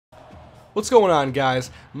What's going on, guys?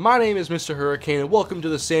 My name is MrHurriicane, and welcome to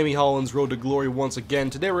the Sammy Hollins Road to Glory once again.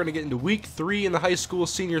 Today we're going to get into Week 3 in the high school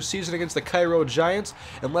senior season against the Cairo Giants,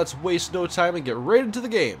 and let's waste no time and get right into the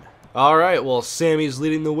game. Alright, well, Sammy's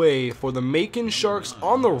leading the way for the Macon Sharks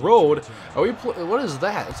on the road. What is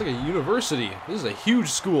that? It's like a university. This is a huge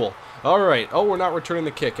school. Alright, we're not returning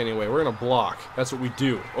the kick anyway. We're going to block. That's what we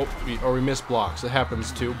do. We miss blocks. It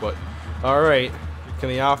happens too, but alright. Can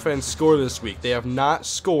the offense score this week? They have not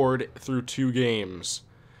scored through 2 games.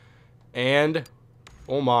 And,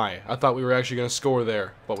 oh my, I thought we were actually going to score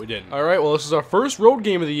there, but we didn't. Alright, well, this is our first road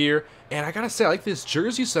game of the year, and I gotta say, I like this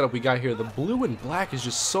jersey setup we got here. The blue and black is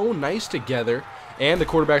just so nice together, and the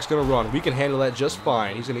quarterback's going to run. We can handle that just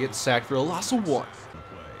fine. He's going to get sacked for a loss of 1.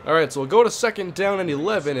 Alright, so we'll go to 2nd down and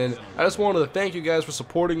 11, and I just wanted to thank you guys for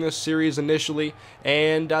supporting this series initially,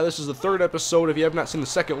 and this is the 3rd episode. If you have not seen the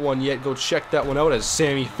 2nd one yet, go check that one out as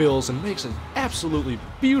Sammy fills and makes an absolutely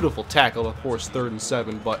beautiful tackle, of course, 3rd and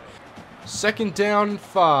 7, but 2nd down and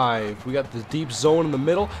 5. We got the deep zone in the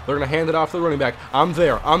middle. They're going to hand it off to the running back. I'm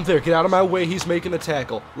there, get out of my way, he's making the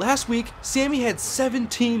tackle. Last week, Sammy had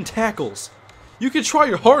 17 tackles. You can try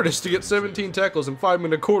your hardest to get 17 tackles in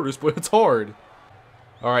 5-minute quarters, but it's hard.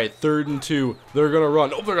 Alright, 3rd and 2. They're going to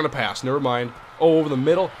run. Oh, they're going to pass. Never mind. Oh, over the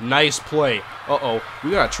middle. Nice play. Uh-oh.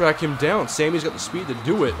 We got to track him down. Sammy's got the speed to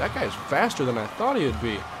do it. That guy's faster than I thought he would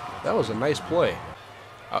be. That was a nice play.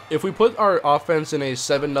 If we put our offense in a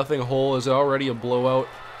 7-0 hole, is it already a blowout?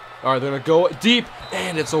 Alright, they're going to go deep,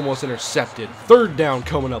 and it's almost intercepted. 3rd down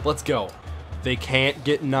coming up. Let's go. They can't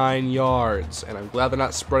get 9 yards, and I'm glad they're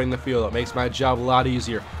not spreading the field. It makes my job a lot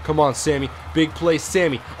easier. Come on, Sammy. Big play,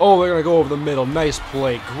 Sammy. Oh, they're going to go over the middle. Nice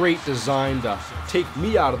play. Great design to take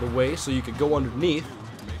me out of the way so you could go underneath.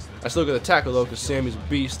 I still get the tackle, though, because Sammy's a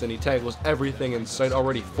beast, and he tackles everything in sight.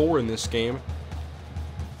 Already 4 in this game.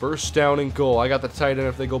 1st down and goal. I got the tight end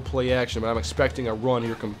if they go play action, but I'm expecting a run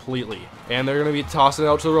here completely. And they're going to be tossing it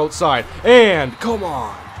out to the outside. And, come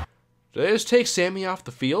on. Did they just take Sammy off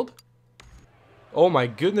the field? Oh my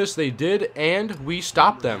goodness, they did, and we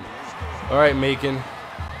stopped them. Alright, Macon.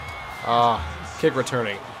 Kick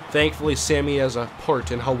returning. Thankfully, Sammy has a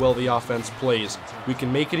part in how well the offense plays. We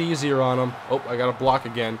can make it easier on him. Oh, I got a block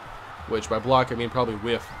again. Which, by block, I mean probably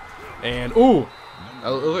whiff. And, ooh! I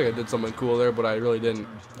look like I did something cool there, but I really didn't.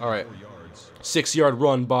 Alright. 6-yard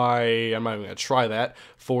run by... I'm not even going to try that.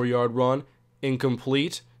 4-yard run.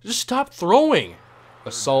 Incomplete. Just stop throwing!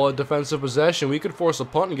 A solid defensive possession. We could force a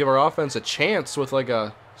punt and give our offense a chance with like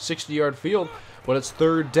a 60-yard field, but it's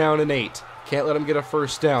 3rd down and 8. Can't let them get a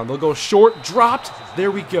 1st down. They'll go short, dropped. There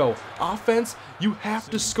we go. Offense, you have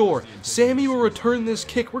to score. Sammy will return this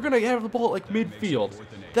kick. We're going to have the ball at like midfield.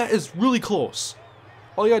 That is really close.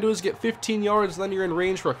 All you got to do is get 15 yards, then you're in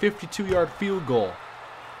range for a 52-yard field goal.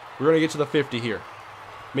 We're going to get to the 50 here.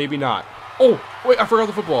 Maybe not. Oh, wait, I forgot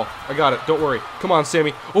the football. I got it. Don't worry. Come on,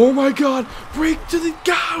 Sammy. Oh, my God. Break to the...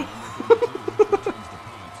 Go!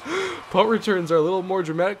 Punt returns are a little more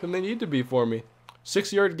dramatic than they need to be for me.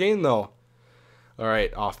 6-yard gain, though. All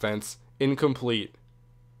right, offense. Incomplete.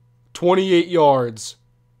 28 yards.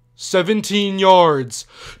 17 yards.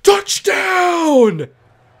 Touchdown!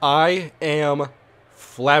 I am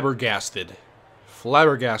flabbergasted.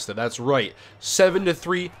 Flabbergasted, that's right.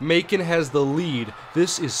 7-3, Macon has the lead.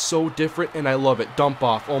 This is so different, and I love it. Dump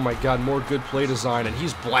off. Oh my God, more good play design, and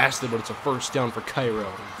he's blasted, but it's a 1st down for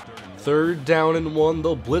Cairo. 3rd down and 1.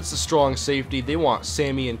 They'll blitz the strong safety. They want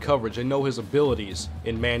Sammy in coverage. I know his abilities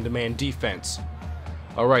in man-to-man defense.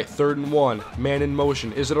 All right, 3rd and 1. Man in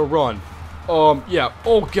motion. Is it a run? Yeah.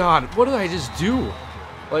 Oh God, what did I just do?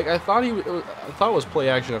 Like, I thought it was play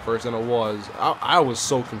action at first, and it was. I was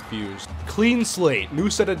so confused. Clean slate, new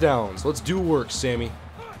set of downs. Let's do work, Sammy.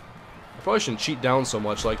 I probably shouldn't cheat down so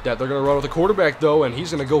much like that. They're going to run with the quarterback, though, and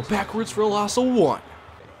he's going to go backwards for a loss of 1.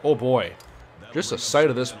 Oh, boy. Just the sight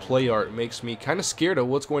of this play art makes me kind of scared of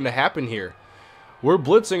what's going to happen here. We're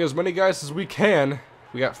blitzing as many guys as we can.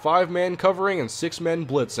 We got 5-man covering and 6 men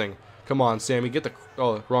blitzing. Come on, Sammy, get the...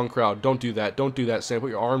 Oh, wrong crowd. Don't do that. Don't do that, Sam. Put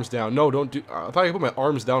your arms down. No, don't do... I thought I could put my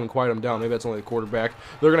arms down and quiet them down. Maybe that's only the quarterback.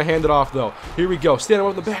 They're going to hand it off, though. Here we go. Stand up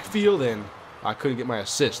in the backfield, and I couldn't get my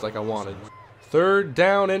assist like I wanted. 3rd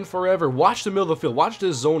down and forever. Watch the middle of the field. Watch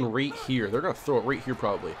this zone right here. They're going to throw it right here,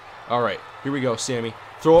 probably. All right, here we go, Sammy.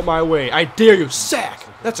 Throw it my way. I dare you. Sack!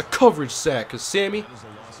 That's a coverage sack, because Sammy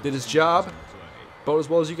did his job about as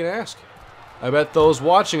well as you can ask. I bet those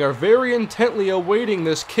watching are very intently awaiting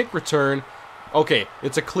this kick return. Okay,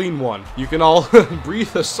 it's a clean one. You can all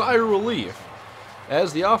breathe a sigh of relief.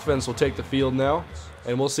 As the offense will take the field now.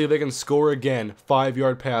 And we'll see if they can score again.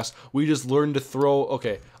 5-yard pass. We just learned to throw.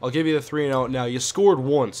 Okay, I'll give you the 3 and out now. You scored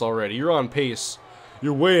once already. You're on pace.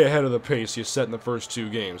 You're way ahead of the pace you set in the first 2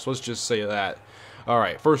 games. Let's just say that.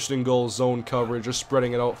 Alright, first and goal, zone coverage, just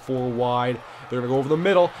spreading it out 4 wide. They're going to go over the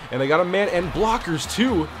middle, and they got a man and blockers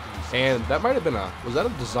too. And that might have been was that a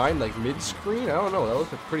design like mid-screen? I don't know, that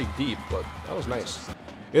looked pretty deep, but that was nice.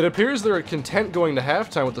 It appears they're content going to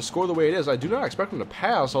halftime with the score the way it is. I do not expect them to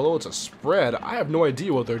pass, although it's a spread. I have no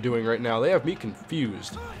idea what they're doing right now. They have me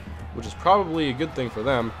confused, which is probably a good thing for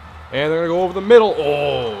them. And they're going to go over the middle.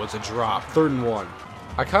 Oh, it's a drop. 3rd and 1.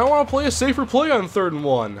 I kind of want to play a safer play on 3rd and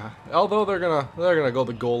 1. Although they're gonna go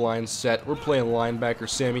the goal line set. We're playing linebacker,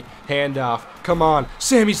 Sammy. Handoff. Come on.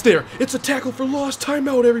 Sammy's there. It's a tackle for loss.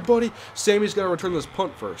 Timeout, everybody. Sammy's got to return this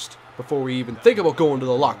punt first before we even think about going to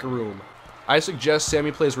the locker room. I suggest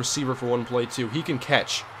Sammy plays receiver for 1 play too. He can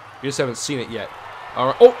catch. You just haven't seen it yet.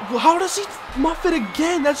 Alright. Oh, how does he muff it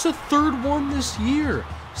again? That's the 3rd one this year.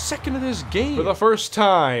 2nd of this game. For the first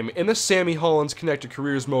time in the Sammy Hollins Connected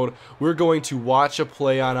Careers mode, we're going to watch a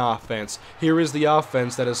play on offense. Here is the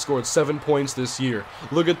offense that has scored 7 points this year.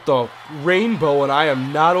 Look at the rainbow, and I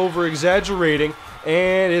am not over-exaggerating,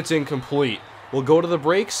 and it's incomplete. We'll go to the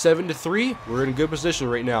break, 7-3. We're in a good position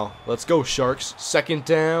right now. Let's go, Sharks. 2nd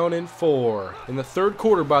down and 4. In the 3rd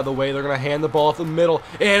quarter, by the way, they're going to hand the ball off the middle.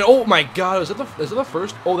 And, oh my god, is it the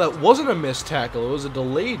first? Oh, that wasn't a missed tackle. It was a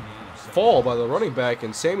delayed fall by the running back,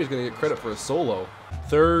 and Sammy's going to get credit for a solo.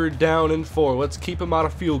 3rd down and 4. Let's keep him out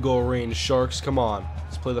of field goal range, Sharks. Come on.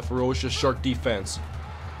 Let's play the ferocious Shark defense.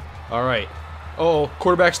 All right. Uh-oh,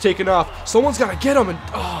 quarterback's taking off. Someone's got to get him. And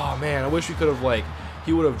oh, man, I wish we could have, like,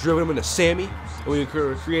 he would have driven him into Sammy, and we could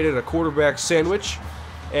have created a quarterback sandwich,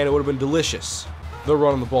 and it would have been delicious. They're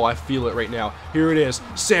running the ball. I feel it right now. Here it is.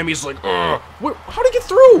 Sammy's like, ugh. How'd he get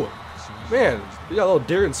through? Man, he got a little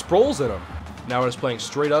Darren Sproles in him. Now we're just playing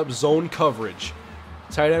straight up zone coverage.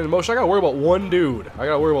 Tight end in motion. I gotta worry about 1 dude. I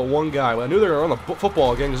gotta worry about 1 guy. But I knew they were gonna run the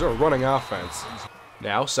football again because they're a running offense.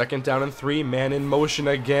 Now, 2nd down and 3. Man in motion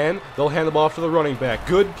again. They'll hand the ball off to the running back.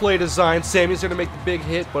 Good play design. Sammy's gonna make the big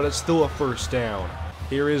hit, but it's still a 1st down.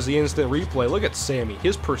 Here is the instant replay. Look at Sammy.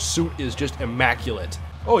 His pursuit is just immaculate.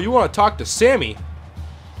 Oh, you want to talk to Sammy?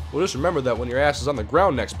 Well, just remember that when your ass is on the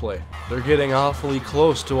ground next play. They're getting awfully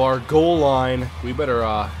close to our goal line. We better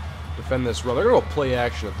defend this run. They're going to go play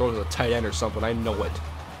action and throw to the tight end or something. I know it.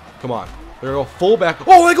 Come on. They're going to go fullback.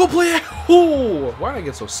 Oh, they go play action. Oh, why did I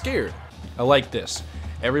get so scared? I like this.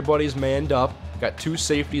 Everybody's manned up. Got 2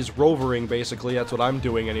 safeties rovering, basically. That's what I'm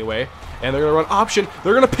doing anyway. And they're going to run option.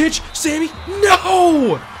 They're going to pitch. Sammy.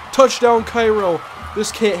 No! Touchdown, Cairo.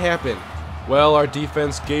 This can't happen. Well, our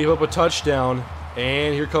defense gave up a touchdown.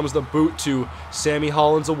 And here comes the boot to Sammy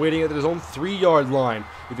Hollins, awaiting at his own 3-yard line.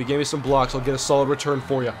 If you give me some blocks, I'll get a solid return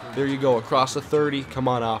for you. There you go, across the 30. Come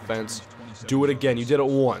on, offense. Do it again. You did it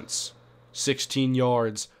once. 16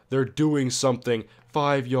 yards. They're doing something.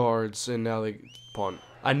 5 yards, and now they punt.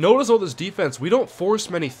 I notice with this defense, we don't force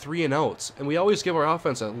many 3-and-outs, and we always give our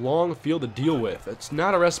offense a long field to deal with. It's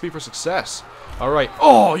not a recipe for success. All right.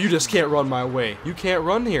 Oh, you just can't run my way. You can't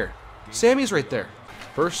run here. Sammy's right there.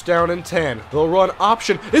 1st down and 10. They'll run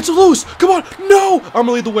option. It's loose. Come on. No. I'm going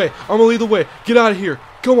to lead the way. I'm going to lead the way. Get out of here.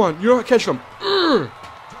 Come on. You're not catching them.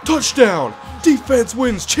 Touchdown. Defense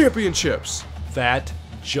wins championships. That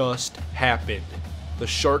just happened. The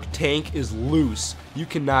Shark tank is loose. You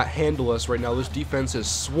cannot handle us right now. This defense is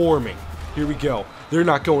swarming. Here we go. They're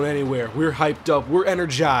not going anywhere. We're hyped up. We're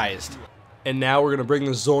energized. And now we're going to bring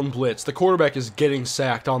the zone blitz. The quarterback is getting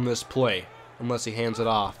sacked on this play, unless he hands it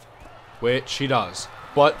off, which he does.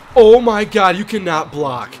 But, oh my god, you cannot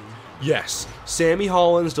block. Yes, Sammy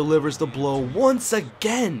Hollins delivers the blow once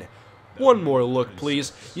again. 1 more look,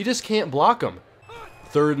 please. You just can't block him.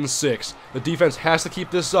 3rd and 6. The defense has to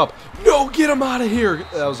keep this up. No, get him out of here.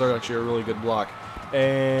 That was actually a really good block.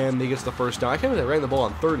 And he gets the 1st down. I can't believe they ran the ball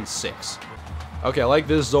on 3rd and 6. Okay, I like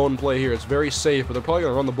this zone play here. It's very safe, but they're probably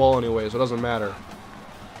going to run the ball anyway, so it doesn't matter.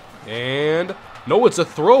 And no, it's a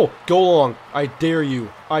throw. Go long. I dare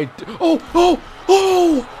you.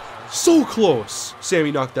 Oh! So close.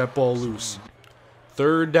 Sammy knocked that ball loose.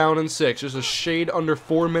 3rd down and 6. There's a shade under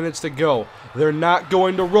 4 minutes to go. They're not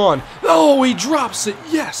going to run. Oh, he drops it.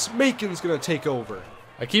 Yes, Macon's going to take over.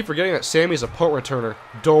 I keep forgetting that Sammy's a punt returner.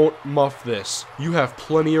 Don't muff this. You have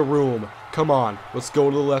plenty of room. Come on. Let's go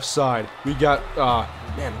to the left side. We got,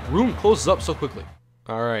 man, room closes up so quickly.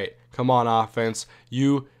 All right. Come on, offense.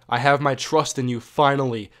 I have my trust in you,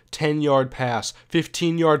 finally. 10-yard pass.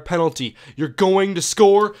 15-yard penalty. You're going to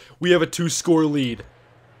score. We have a 2-score lead.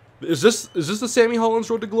 Is this the Sammy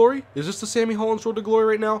Hollins road to glory? Is this the Sammy Hollins road to glory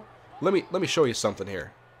right now? Let me show you something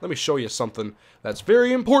here. Let me show you something that's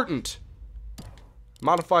very important.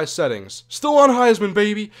 Modify settings. Still on Heisman,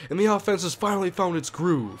 baby, and the offense has finally found its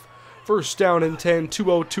groove. First down and 10,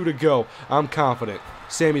 2:02 to go. I'm confident.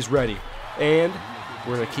 Sammy's ready. And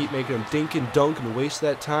we're going to keep making him dink and dunk and waste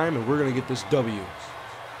that time, and we're going to get this W.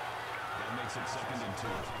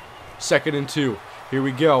 Second and 2. Here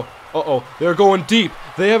we go. Uh-oh, they're going deep.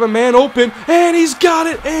 They have a man open, and he's got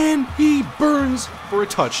it, and he burns for a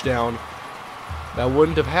touchdown. That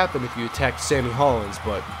wouldn't have happened if you attacked Sammy Hollins,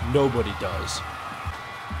 but nobody does.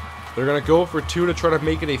 They're going to go for 2 to try to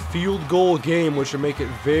make it a field goal game, which will make it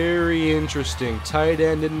very interesting. Tight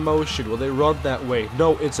end in motion. Will they run that way?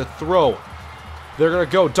 No, it's a throw. They're going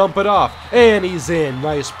to go, dump it off, and he's in.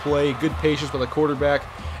 Nice play, good patience by the quarterback,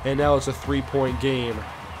 and now it's a 3-point game.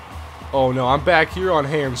 Oh no, I'm back here on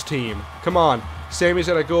Ham's team. Come on, Sammy's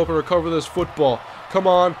got to go up and recover this football. Come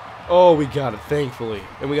on. Oh, we got it, thankfully.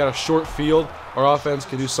 And we got a short field. Our offense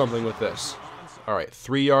can do something with this. All right,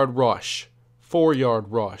 3-yard rush,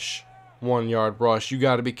 4-yard rush, 1-yard rush. You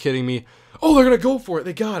got to be kidding me. Oh, they're going to go for it.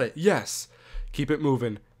 They got it. Yes. Keep it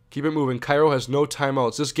moving. Keep it moving. Cairo has no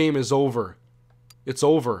timeouts. This game is over. It's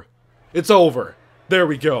over. It's over. There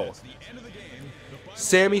we go.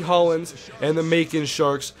 Sammy Hollins and the Macon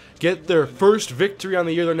Sharks get their first victory on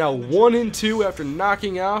the year. They're now 1-2 after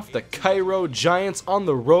knocking off the Cairo Giants on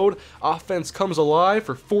the road. Offense comes alive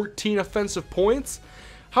for 14 offensive points.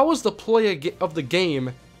 How was the play of the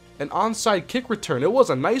game an onside kick return? It was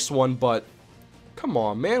a nice one, but come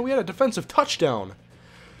on, man. We had a defensive touchdown.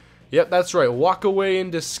 Yep, that's right. Walk away in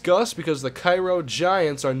disgust because the Cairo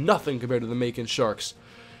Giants are nothing compared to the Macon Sharks.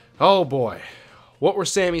 Oh, boy. What were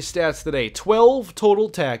Sammy's stats today? 12 total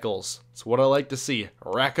tackles. That's what I like to see.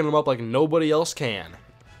 Racking them up like nobody else can.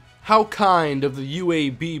 How kind of the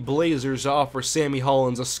UAB Blazers to offer Sammy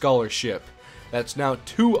Hollins a scholarship. That's now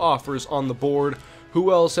 2 offers on the board.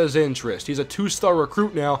 Who else has interest? He's a 2-star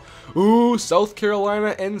recruit now. Ooh, South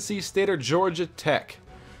Carolina, NC State, or Georgia Tech.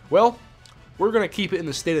 Well, we're going to keep it in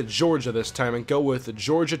the state of Georgia this time and go with the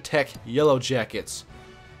Georgia Tech Yellow Jackets.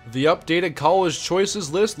 The updated college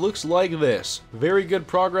choices list looks like this. Very good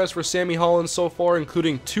progress for Sammy Hollins so far,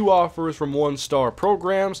 including 2 offers from 1-star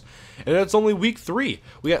programs. And it's only week 3.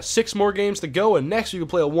 We got 6 more games to go, and next we can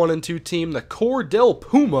play a 1-2 team, the Cordell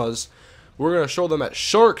Pumas. We're going to show them that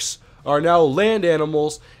Sharks are now land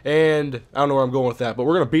animals, and I don't know where I'm going with that, but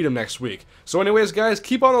we're going to beat them next week. So anyways, guys,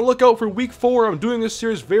 keep on the lookout for week 4. I'm doing this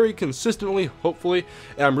series very consistently, hopefully,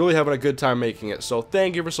 and I'm really having a good time making it. So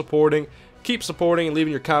thank you for supporting. Keep supporting and leaving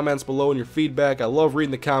your comments below and your feedback. I love reading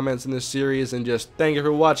the comments in this series, and just thank you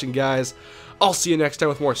for watching, guys. I'll see you next time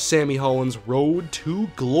with more Sammy Hollins' Road to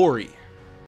Glory.